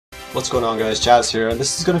What's going on, guys? Jazz here, and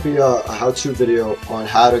this is going to be a how-to video on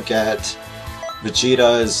how to get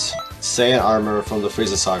Vegeta's Saiyan armor from the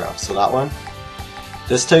Frieza Saga. So that one.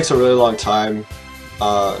 This takes a really long time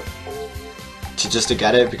to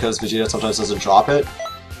get it because Vegeta sometimes doesn't drop it.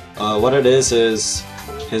 What it is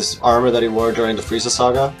his armor that he wore during the Frieza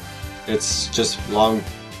Saga. It's just long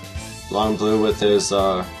blue with his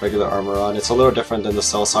regular armor on. It's a little different than the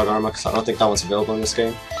Cell Saga armor because I don't think that one's available in this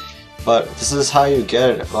game. But this is how you get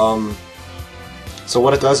it. So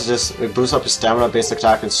what it does is it boosts up your stamina, basic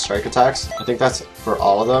attack, and strike attacks. I think that's for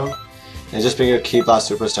all of them. And just being a Ki Blast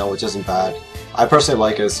Super Stone, which isn't bad. I personally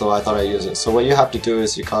like it, so I thought I'd use it. So what you have to do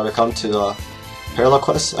is you gotta come to the parallel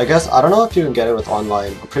quest. I guess, I don't know if you can get it with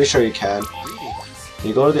online. I'm pretty sure you can.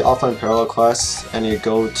 You go to the offline parallel quest, and you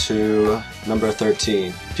go to number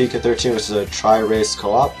 13. Peak at 13, which is a Tri-Race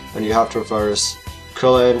Co-op, and you have to reverse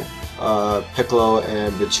Krillin, Piccolo,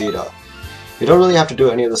 and Vegeta. You don't really have to do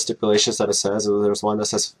any of the stipulations that it says. There's one that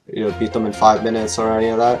says, you know, beat them in 5 minutes or any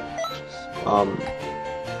of that.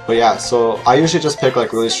 But yeah, so I usually just pick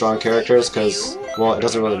like really strong characters because, well, it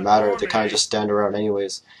doesn't really matter. They kind of just stand around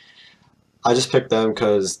anyways. I just pick them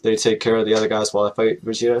because they take care of the other guys while I fight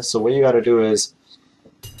Vegeta. So what you gotta do is,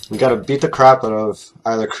 you gotta beat the crap out of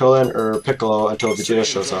either Krillin or Piccolo until Vegeta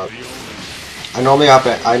shows up. I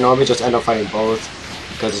normally just end up fighting both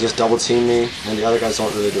because they just double team me and the other guys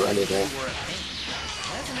don't really do anything.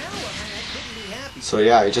 So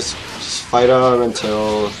yeah, you just fight him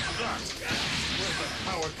until...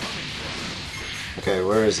 Okay,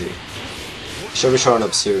 where is he? He should be showing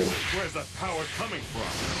up soon. Where's the power coming from?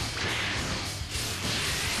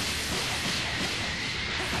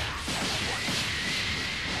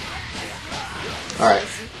 Alright,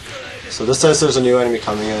 so this says there's a new enemy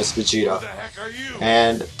coming and it's Vegeta.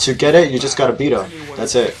 And to get it, you just gotta beat him.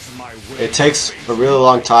 That's it. It takes a really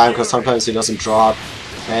long time because sometimes he doesn't drop.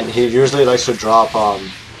 And he usually likes to drop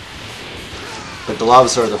the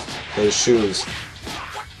gloves or the shoes.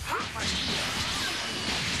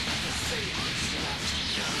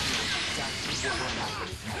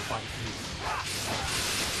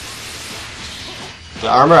 The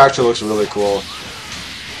armor actually looks really cool.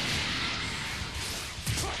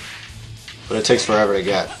 But it takes forever to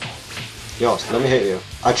get. Yo, let me hit you.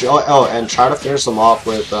 Actually, oh, and try to finish them off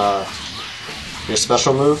with your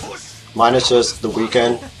special move. Mine is just the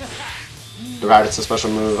weekend. The Raditz a special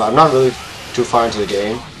move. I'm not really too far into the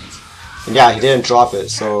game. And yeah, he didn't drop it,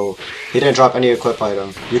 so he didn't drop any equip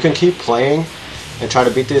item. You can keep playing and try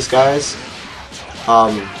to beat these guys.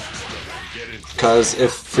 Because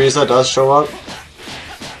if Frieza does show up,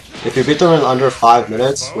 if you beat them in under 5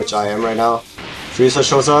 minutes, which I am right now, Frieza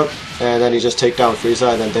shows up, and then you just take down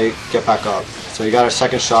Frieza, and then they get back up. So you got a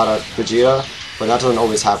second shot at Vegeta, but that doesn't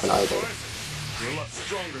always happen either. You're a lot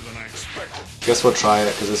stronger than I expected. Guess we'll try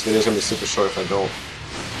it, because this video is going to be super short if I don't.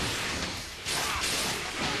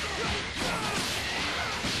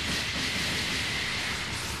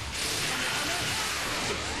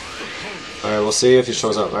 Alright, we'll see if he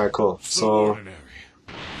shows up. Alright, cool. So,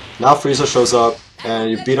 now Frieza shows up,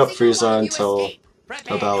 and you beat up Frieza until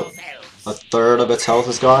about a third of its health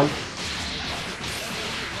is gone.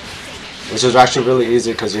 Which is actually really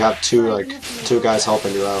easy because you have two guys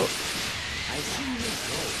helping you out.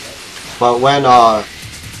 But when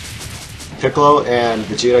Piccolo and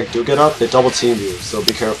Vegeta do get up, they double team you, so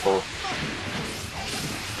be careful.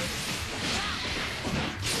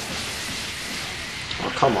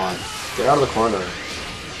 Oh, come on. Get out of the corner.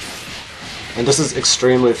 And this is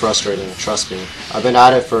extremely frustrating, trust me. I've been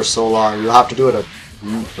at it for so long. You'll have to do it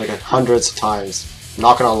like hundreds of times. I'm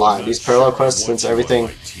not gonna lie. These parallel quests, since everything,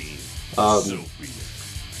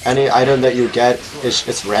 any item that you get,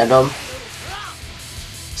 it's random.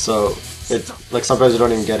 So, like sometimes you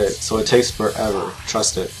don't even get it. So it takes forever.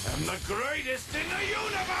 Trust it. I'm the greatest in the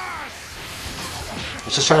universe!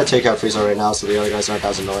 I'm just trying to take out Frieza right now so the other guys aren't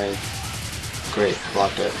as annoying. Great,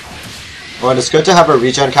 blocked it. Oh, and it's good to have a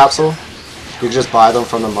regen capsule. You can just buy them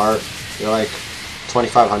from the mart. They're like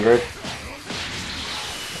 2,500.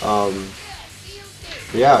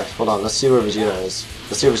 Yeah, hold on, let's see where Vegeta is.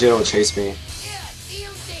 Let's see if Vegeta will chase me.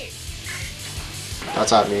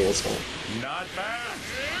 That's at me, it's gonna...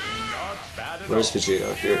 Where's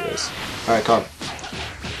Vegeta? Here it is. Alright, come.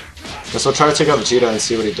 Guess we'll try to take out Vegeta and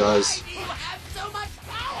see what he does.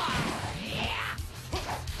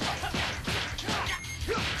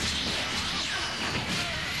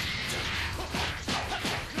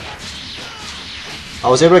 I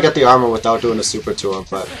was able to get the armor without doing a super to him,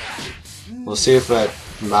 but we'll see if it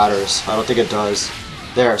matters. I don't think it does.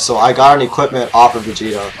 There, so I got an equipment off of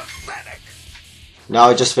Vegeta. Now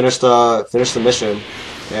I just finished the mission,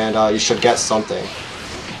 and you should get something.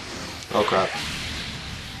 Oh crap.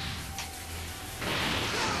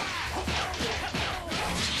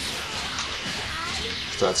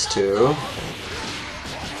 So that's 2.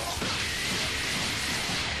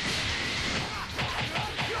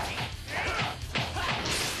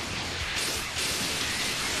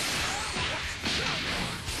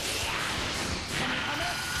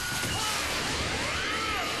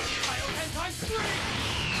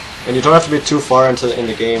 And you don't have to be too far in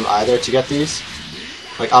the game either to get these.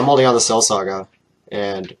 Like, I'm only on the Cell Saga,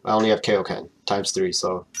 and I only have Kaioken times 3,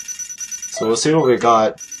 so we'll see what we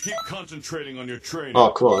got. Keep concentrating on your training.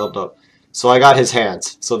 Oh, cool, leveled up. So I got his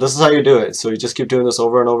hands. So this is how you do it. So you just keep doing this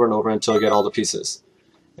over and over and over until you get all the pieces.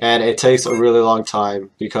 And it takes a really long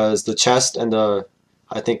time because the chest and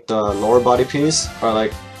I think the lower body piece are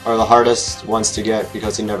the hardest ones to get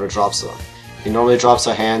because he never drops them. He normally drops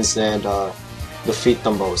the hands and the feet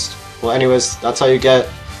the most. Well, anyways, that's how you get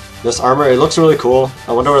this armor. It looks really cool.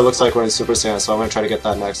 I wonder what it looks like when it's Super Saiyan, so I'm going to try to get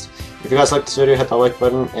that next. If you guys like this video, hit that like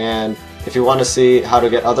button, and if you want to see how to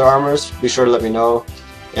get other armors, be sure to let me know,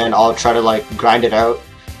 and I'll try to grind it out.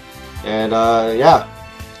 And yeah.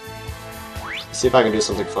 Let's see if I can do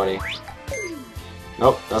something funny.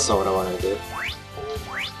 Nope, that's not what I wanted to do.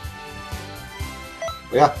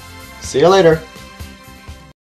 But yeah, see you later.